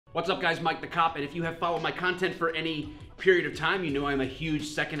What's up guys, Mike the Cop, and if you have followed my content for any period of time, you know I'm a huge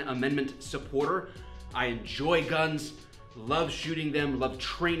Second Amendment supporter. I enjoy guns, love shooting them, love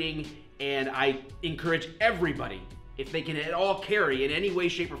training, and I encourage everybody, if they can at all carry in any way,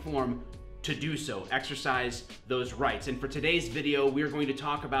 shape, or form, to do so. Exercise those rights. And for today's video, we're going to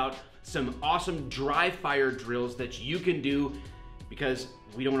talk about some awesome dry fire drills that you can do because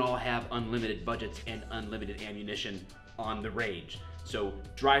we don't all have unlimited budgets and unlimited ammunition on the range. So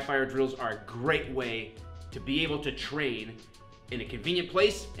dry fire drills are a great way to be able to train in a convenient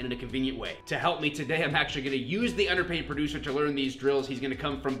place and in a convenient way. To help me today, I'm actually gonna use the underpaid producer to learn these drills. He's gonna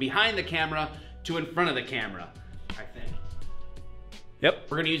come from behind the camera to in front of the camera, I think. Yep.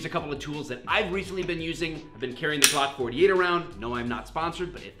 We're gonna use a couple of tools that I've recently been using. I've been carrying the Glock 48 around. No, I'm not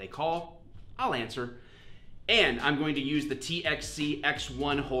sponsored, but if they call, I'll answer. And I'm going to use the TXC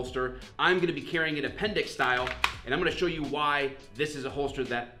X1 holster. I'm gonna be carrying it appendix style, and I'm gonna show you why this is a holster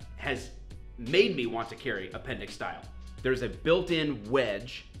that has made me want to carry appendix style. There's a built-in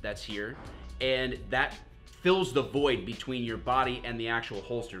wedge that's here, and that fills the void between your body and the actual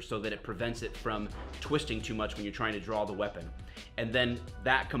holster so that it prevents it from twisting too much when you're trying to draw the weapon. And then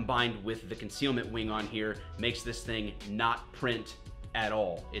that combined with the concealment wing on here makes this thing not print at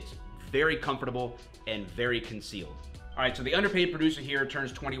all. It's very comfortable and very concealed. All right, so the underpaid producer here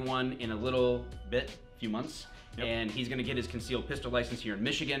turns 21 in a little bit, a few months, and he's gonna get his concealed pistol license here in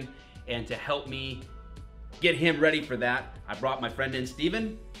Michigan. And to help me get him ready for that, I brought my friend in,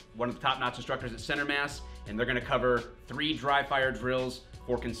 Steven, one of the top-notch instructors at Center Mass, and they're gonna cover 3 dry fire drills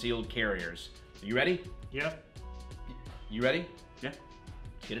for concealed carriers. Are you ready? Yeah. You ready? Yeah.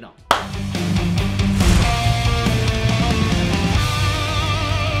 Let's get it on.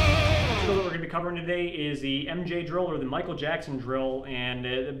 So what we're going to be covering today is the MJ drill, or the Michael Jackson drill, and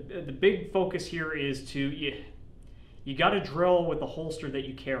the big focus here is you got to drill with the holster that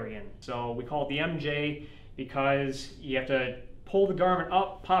you carry in. So we call it the MJ because you have to pull the garment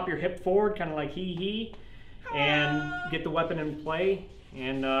up, pop your hip forward, kind of like he, and get the weapon in play.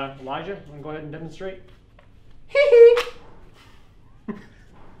 And Elijah, you want to go ahead and demonstrate?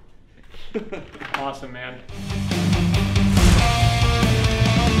 Awesome, man.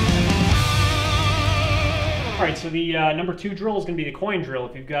 All right, so the number 2 drill is going to be the coin drill.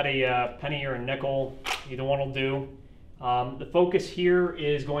 If you've got a penny or a nickel, either one will do. The focus here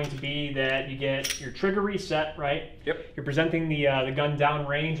is going to be that you get your trigger reset, right? Yep. You're presenting the gun down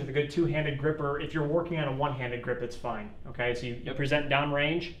range with a good 2-handed grip, or if you're working on a 1-handed grip, it's fine. Okay, so you present down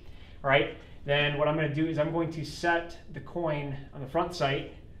range. All right, then what I'm going to do is I'm going to set the coin on the front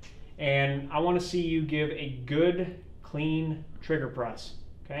sight, and I want to see you give a good, clean trigger press.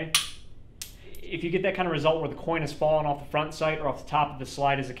 Okay. If you get that kind of result where the coin is falling off the front sight or off the top of the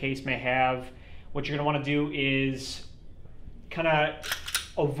slide, as the case may have, what you're going to want to do is kind of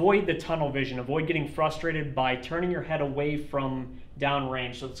avoid the tunnel vision, avoid getting frustrated by turning your head away from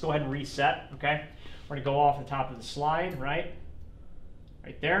downrange. So let's go ahead and reset, okay? We're going to go off the top of the slide, right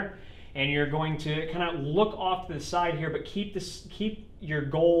there. And you're going to kind of look off to the side here, but keep your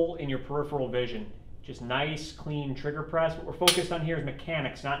goal in your peripheral vision. Just nice, clean trigger press. What we're focused on here is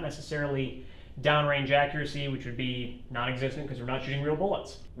mechanics, not necessarily downrange accuracy, which would be non-existent because we're not shooting real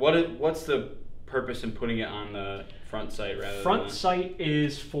bullets. What's the purpose in putting it on the front sight rather than... Front sight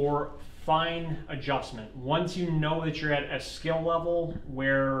is for fine adjustment. Once you know that you're at a skill level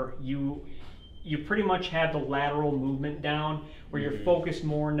where you pretty much have the lateral movement down, where you're focused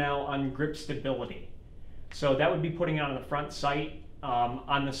more now on grip stability. So that would be putting it on the front sight.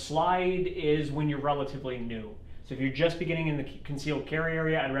 On the slide is when you're relatively new. So if you're just beginning in the concealed carry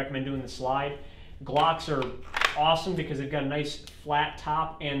area, I'd recommend doing the slide. Glocks are awesome because they've got a nice flat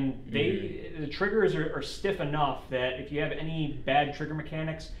top, and the triggers are stiff enough that if you have any bad trigger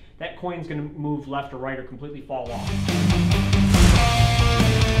mechanics, that coin's going to move left or right or completely fall off.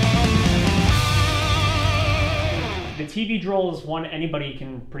 The TV drill is one anybody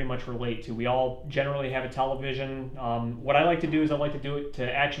can pretty much relate to. We all generally have a television. What I like to do is I like to do it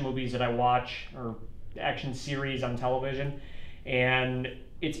to action movies that I watch, or action series on television, and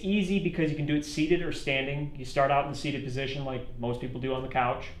it's easy because you can do it seated or standing. You start out in the seated position like most people do on the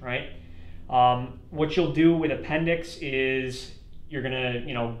couch, right? What you'll do with appendix is you're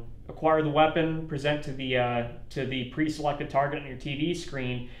gonna, acquire the weapon, present to the pre-selected target on your TV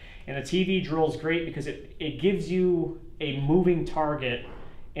screen, and the TV drill is great because it gives you a moving target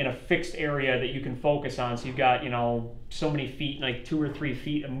in a fixed area that you can focus on. So you've got so many feet, like 2 or 3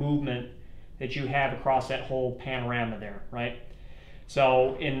 feet of movement that you have across that whole panorama there, right?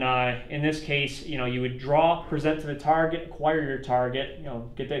 So in this case, you would draw, present to the target, acquire your target,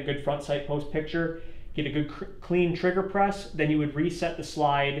 get that good front sight post picture, get a good clean trigger press, then you would reset the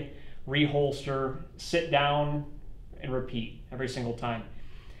slide, reholster, sit down, and repeat every single time.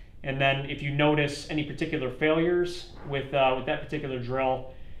 And then if you notice any particular failures with that particular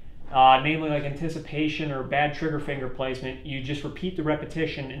drill, namely like anticipation or bad trigger finger placement, you just repeat the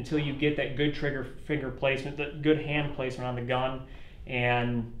repetition until you get that good trigger finger placement, that good hand placement on the gun,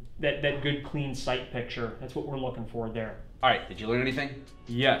 and that good clean sight picture. That's what we're looking for there. All right, did you learn anything?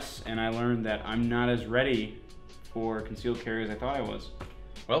 Yes, and I learned that I'm not as ready for concealed carry as I thought I was.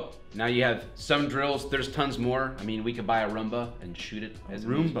 Well, now you have some drills. There's tons more. I mean, we could buy a Roomba and shoot it as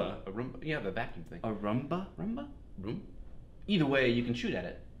Roomba? A Roomba? Yeah, the vacuum thing. A Roomba? Roomba? Room? Either way, you can shoot at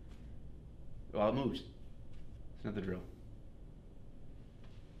it while it moves. It's not the drill.